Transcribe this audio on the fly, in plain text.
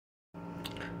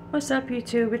What's up,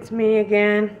 YouTube? It's me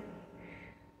again.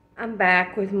 I'm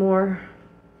back with more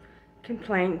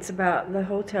complaints about the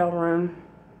hotel room.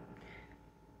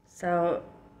 So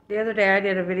the other day I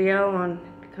did a video on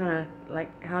kind of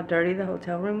like how dirty the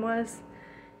hotel room was,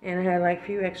 and I had like a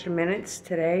few extra minutes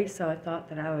today, so I thought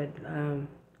that I would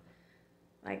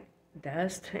like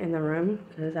dust in the room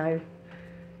because I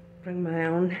bring my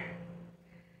own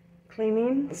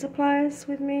cleaning supplies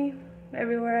with me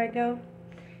everywhere I go.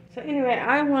 So anyway,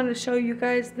 I wanted to show you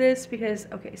guys this because,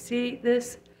 okay, see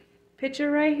this picture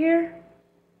right here?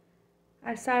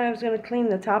 I decided I was going to clean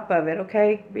the top of it,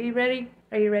 okay? Are you ready?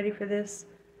 Are you ready for this?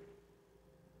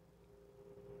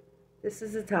 This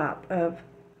is the top of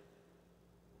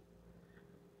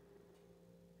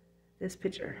this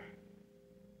picture.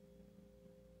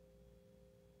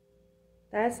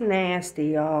 That's nasty,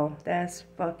 y'all. That's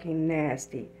fucking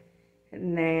nasty.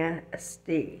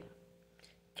 Nasty.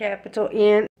 Capital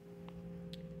N-T-Y.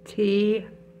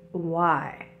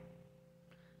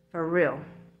 For real.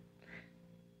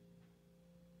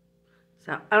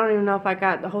 So, I don't even know if I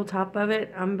got the whole top of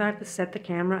it. I'm about to set the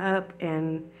camera up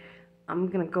and I'm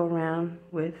going to go around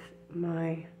with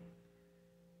my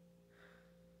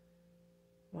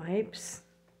wipes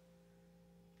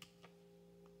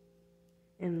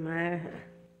and my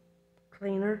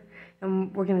cleaner.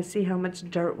 And we're going to see how much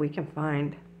dirt we can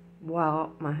find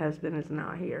while my husband is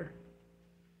not here.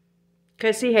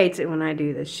 Because he hates it when I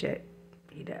do this shit.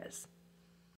 He does.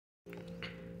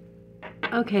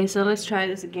 Okay, so let's try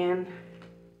this again.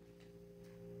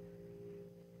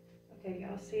 Okay,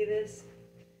 y'all see this?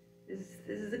 This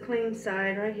is the clean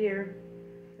side right here.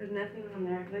 There's nothing on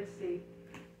there. Let's see.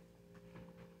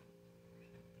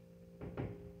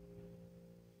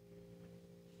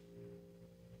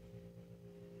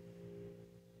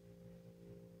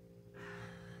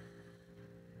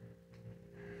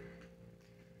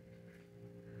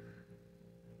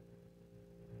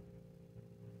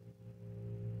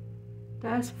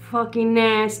 That's fucking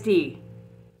nasty.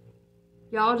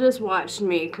 Y'all just watched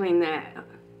me clean that.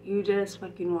 You just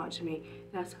fucking watched me.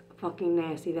 That's fucking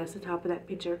nasty. That's the top of that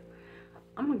picture.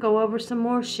 I'm gonna go over some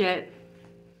more shit.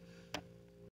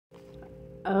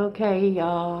 Okay,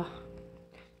 y'all.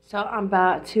 So I'm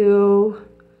about to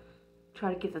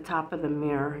try to get the top of the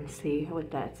mirror and see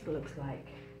what that looks like.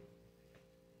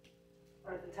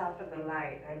 Or the top of the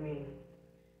light, I mean.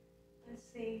 Let's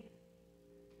see.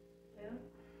 Yeah.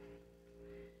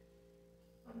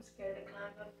 I'm scared to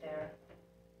climb up there.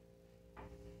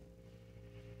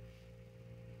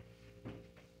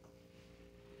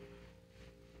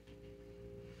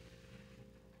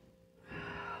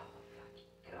 Oh,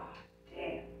 fucking god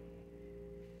damn.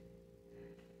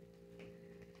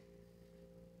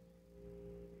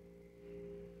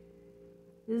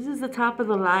 This is the top of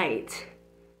the light.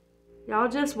 Y'all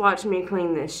just watch me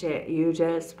clean this shit. You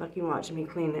just fucking watch me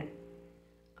clean it.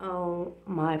 Oh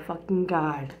my fucking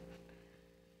god.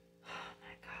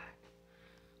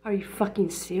 Are you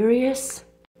fucking serious?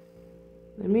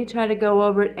 Let me try to go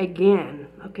over it again.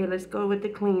 Okay, let's go with the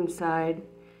clean side.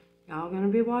 Y'all gonna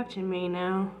be watching me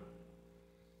now.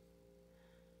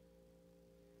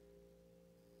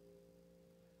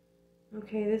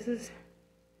 Okay, this is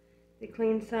the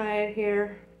clean side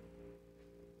here.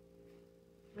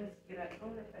 Let's get up. I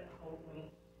wonder if it'll hold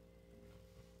me.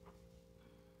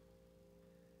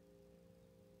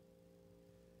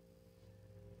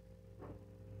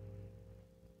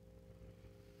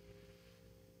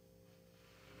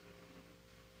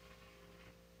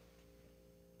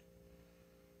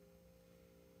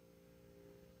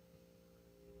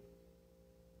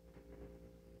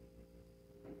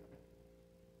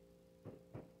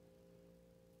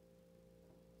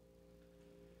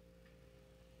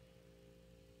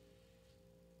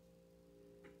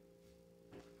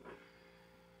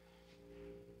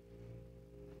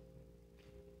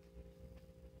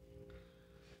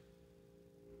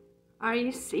 Are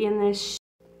you seeing this?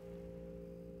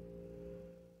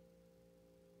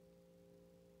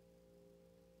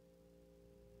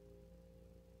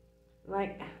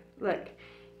 Like, look,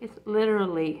 it's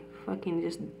literally fucking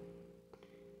just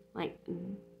like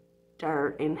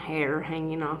dirt and hair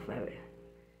hanging off of it.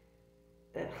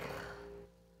 Ugh.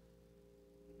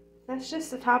 That's just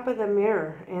the top of the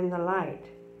mirror and the light.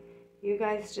 You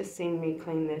guys just seen me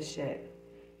clean this shit.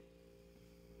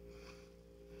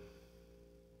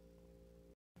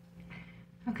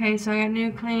 Okay, so I got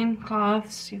new clean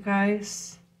cloths, you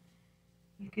guys.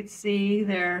 You could see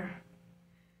they're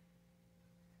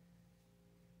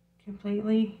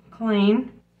completely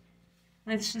clean.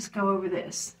 Let's just go over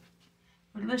this.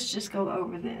 But let's just go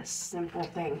over this simple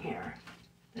thing here.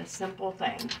 This simple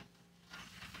thing.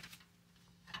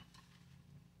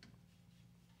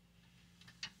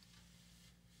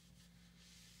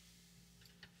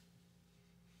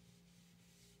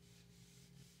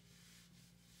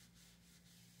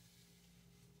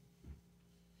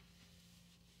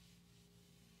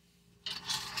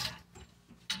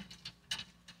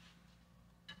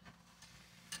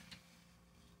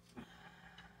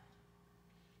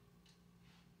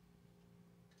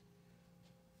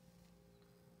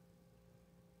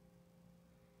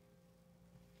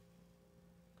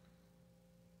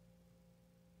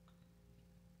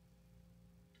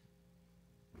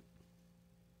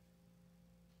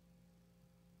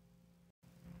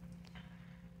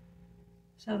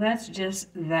 So that's just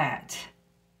that.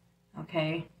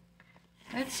 Okay.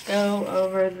 Let's go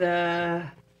over the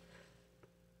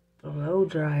blow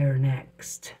dryer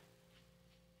next.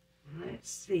 Let's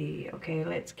see. Okay,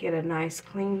 let's get a nice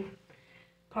clean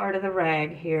part of the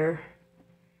rag here.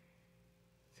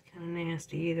 It's kind of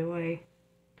nasty either way.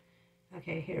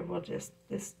 Okay, here we'll just,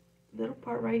 this little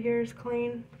part right here is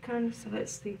clean, kind of, so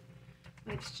let's see.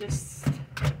 Let's just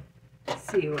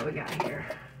see what we got here.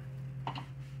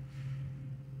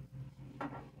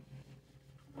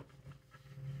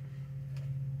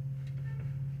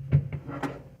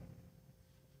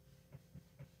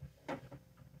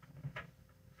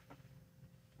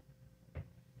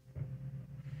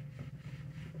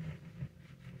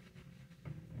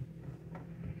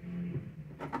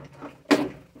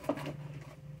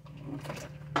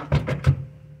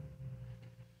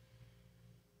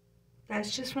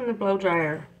 That's just from the blow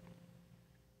dryer.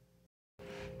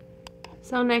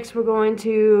 So next we're going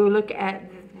to look at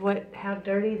how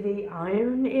dirty the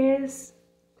iron is.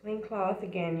 Clean cloth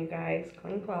again, you guys,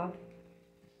 clean cloth.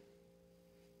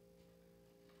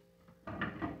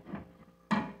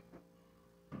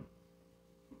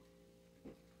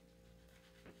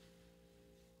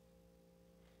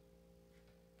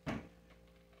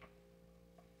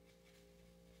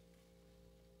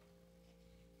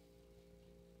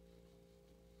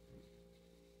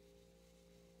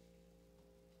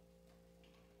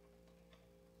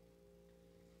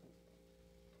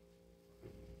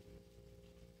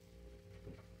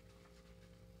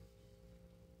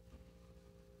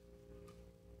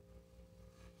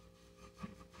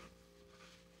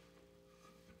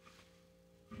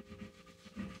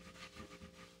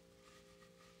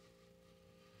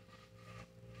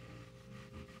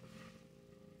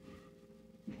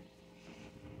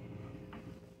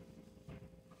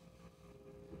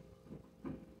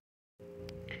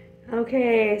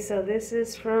 Okay, so this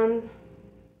is from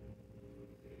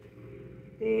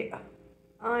the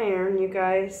iron, you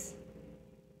guys.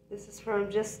 This is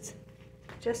from just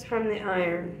from the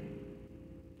iron.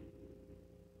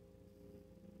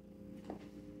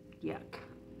 Yuck.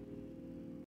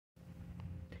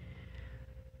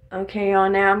 Okay, y'all,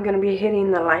 now I'm going to be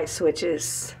hitting the light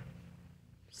switches.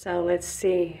 So let's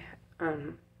see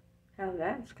how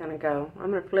that's going to go.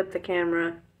 I'm going to flip the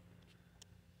camera.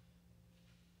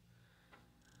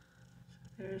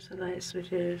 There's the light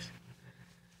switches.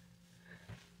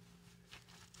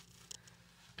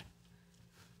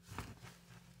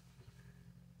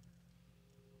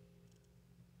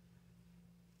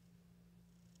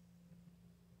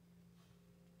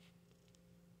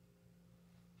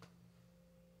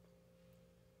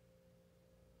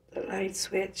 The light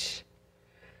switch.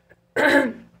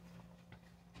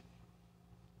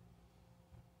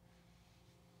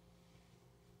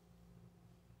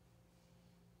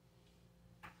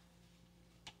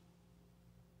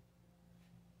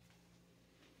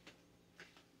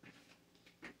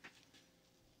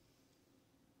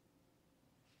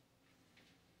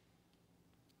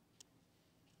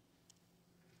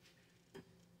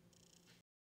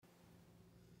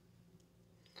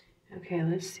 Okay,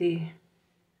 let's see.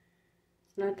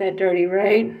 It's not that dirty,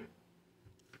 right?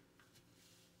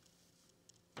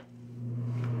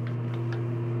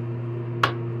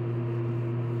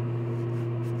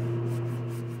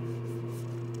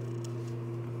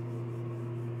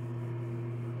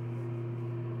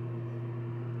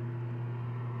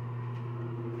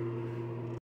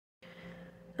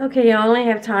 Okay, I only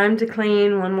have time to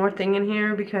clean one more thing in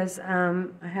here because I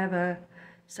have a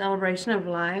celebration of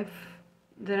life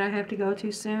that I have to go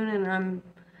to soon, and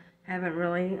haven't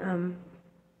really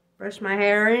brushed my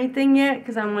hair or anything yet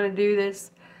because I want to do this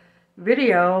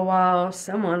video while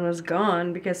someone was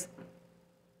gone, because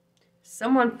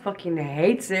someone fucking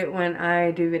hates it when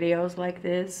I do videos like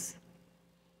this.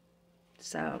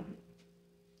 So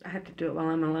I have to do it while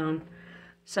I'm alone.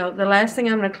 So the last thing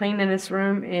I'm going to clean in this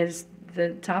room is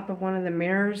the top of one of the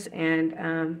mirrors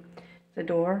and the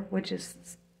door, which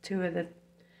is two of the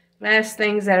last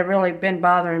things that have really been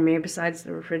bothering me besides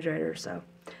the refrigerator. So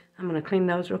I'm going to clean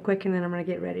those real quick, and then I'm going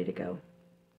to get ready to go.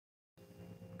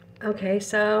 Okay,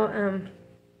 so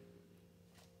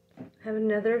have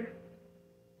another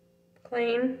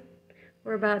clean.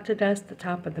 We're about to dust the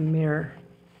top of the mirror.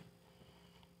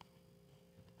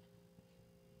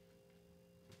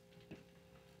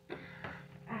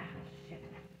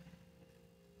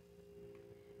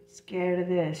 Scared of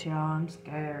this, y'all. I'm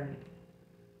scared.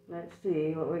 Let's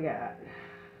see what we got.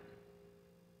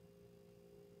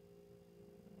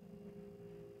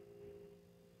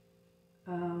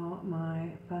 Oh my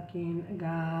fucking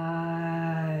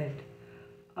God.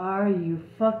 Are you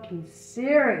fucking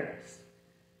serious?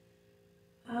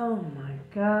 Oh my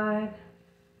God.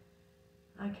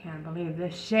 I can't believe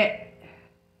this shit.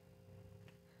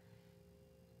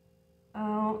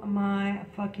 Oh my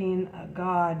fucking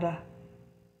God.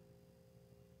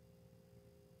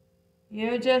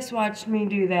 You just watched me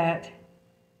do that.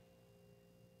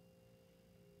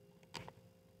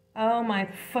 Oh my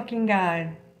fucking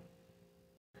God.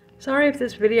 Sorry if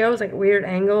this video is like weird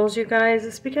angles, you guys.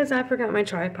 It's because I forgot my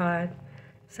tripod.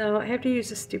 So I have to use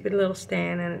this stupid little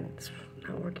stand and it's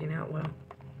not working out well.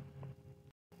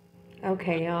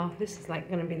 Okay, y'all. This is like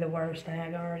going to be the worst.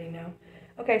 I already know.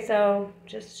 Okay, so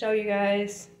just to show you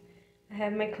guys, I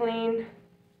have my clean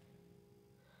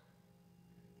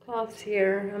cloths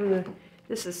here.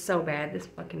 This is so bad. This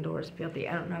fucking door is filthy.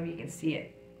 I don't know if you can see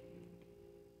it.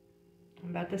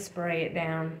 I'm about to spray it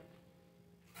down.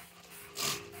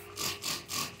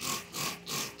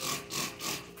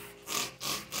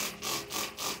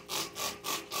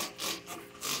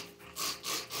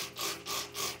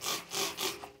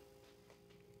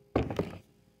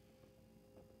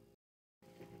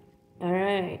 All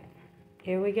right,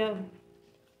 here we go.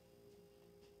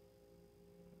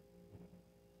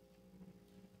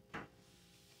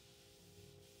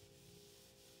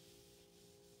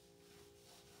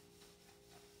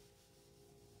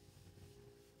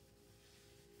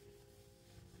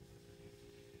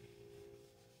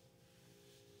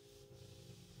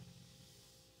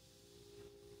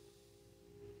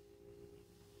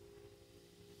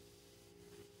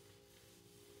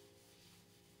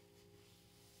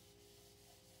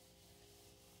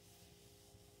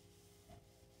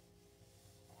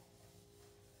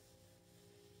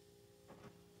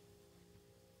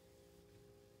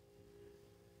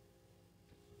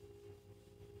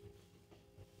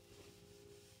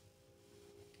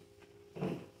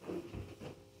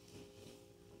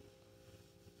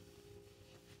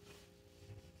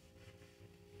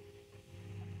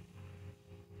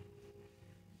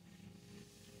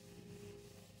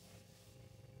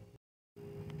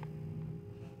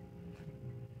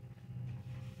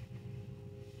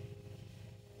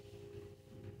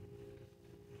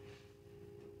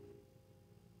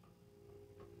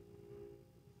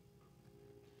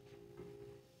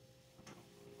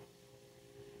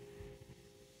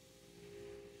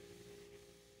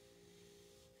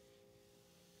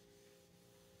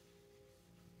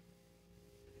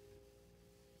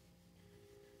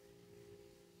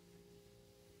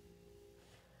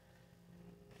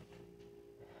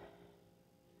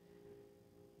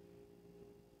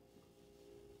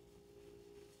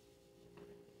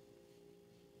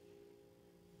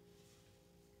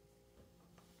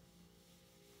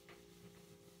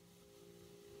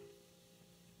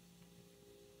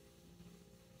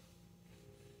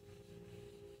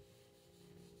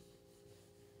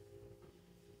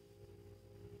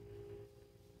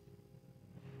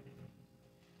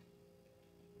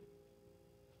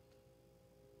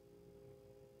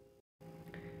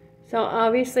 So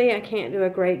obviously I can't do a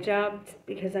great job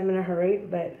because I'm in a hurry,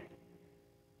 but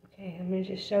okay, let me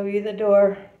just show you the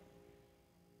door.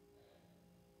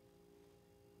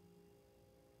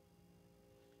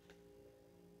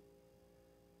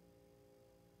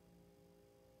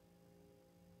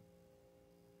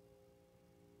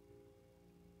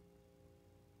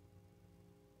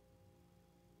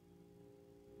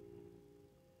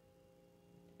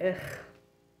 Ugh.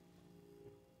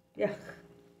 Yuck.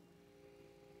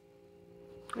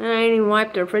 I ain't even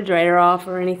wiped the refrigerator off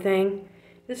or anything.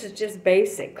 This is just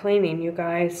basic cleaning, you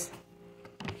guys.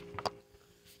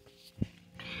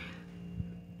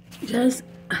 Just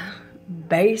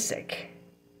basic.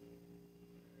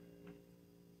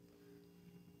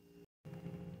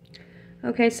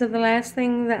 Okay, so the last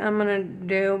thing that I'm gonna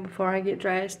do before I get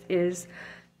dressed is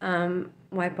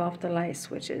wipe off the light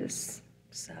switches.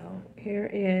 So here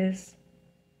is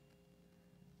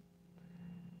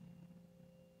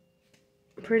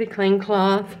a pretty clean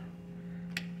cloth.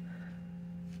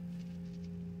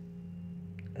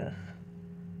 Ugh.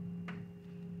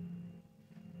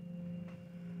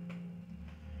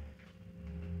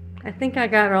 I think I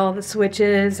got all the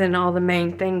switches and all the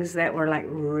main things that were like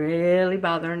really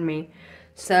bothering me.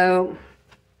 So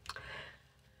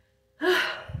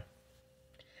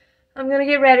I'm gonna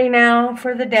get ready now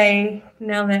for the day,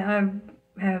 now that I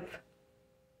have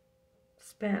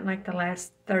spent like the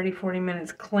last 30-40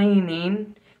 minutes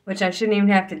cleaning, which I shouldn't even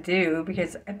have to do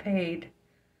because I paid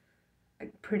a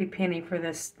pretty penny for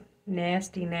this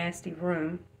nasty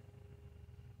room.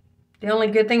 The only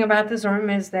good thing about this room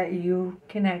is that you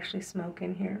can actually smoke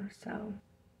in here, so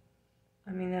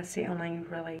I mean that's the only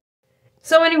really.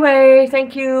 So anyway,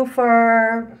 thank you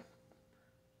for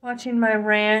watching my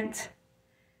rant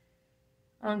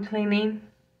on cleaning.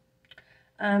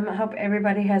 I hope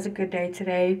everybody has a good day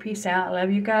today. Peace out. Love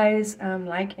you guys.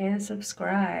 Like and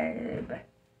subscribe.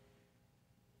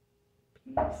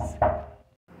 Peace.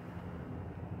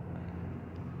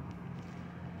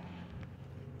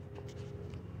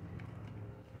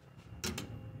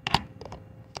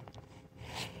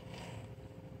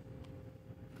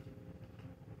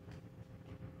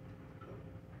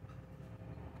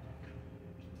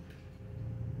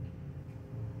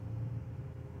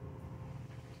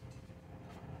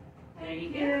 There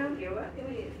you go. You're welcome.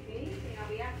 If you need anything, I'll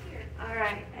be out here. All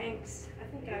right, thanks. I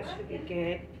think I should be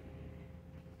good.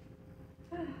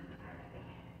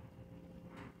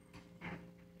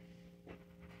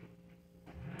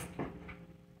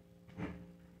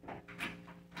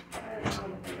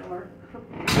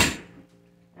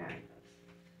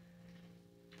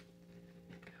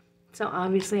 So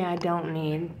obviously I don't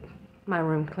need my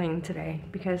room cleaned today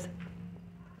because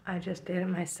I just did it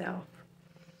myself.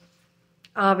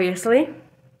 Obviously.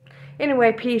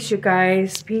 Anyway, peace, you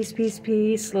guys. Peace, peace,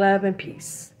 peace. Love and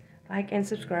peace. Like and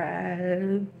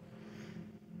subscribe.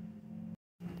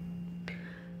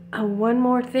 One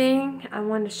more thing I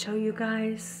want to show you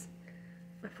guys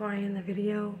before I end the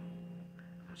video.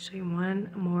 I'll show you one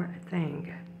more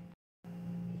thing.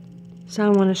 So I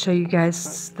want to show you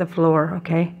guys the floor,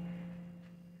 okay?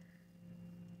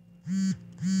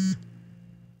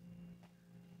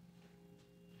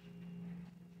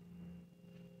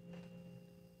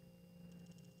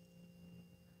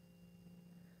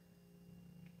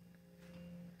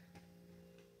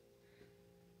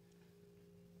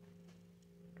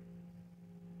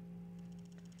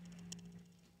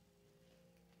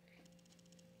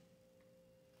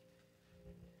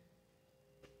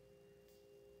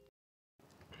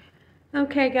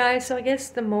 Okay guys, so I guess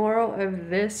the moral of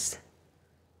this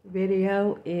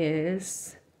video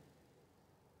is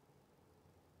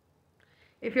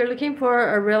if you're looking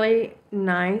for a really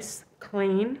nice,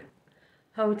 clean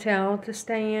hotel to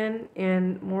stay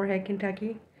in Morehead,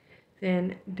 Kentucky,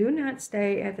 then do not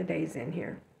stay at the Days Inn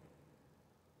here.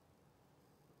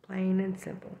 Plain and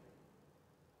simple.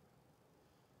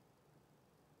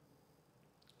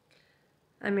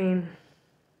 I mean,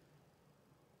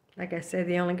 like I said,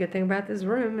 the only good thing about this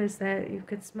room is that you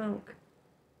could smoke.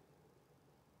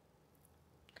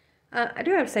 I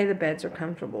do have to say the beds are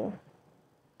comfortable.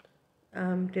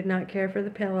 Did not care for the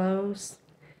pillows.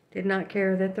 Did not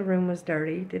care that the room was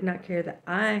dirty. Did not care that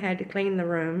I had to clean the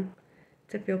room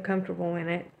to feel comfortable in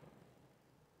it.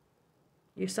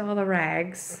 You saw the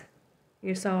rags.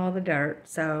 You saw all the dirt.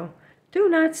 So do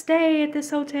not stay at this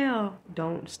hotel.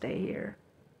 Don't stay here.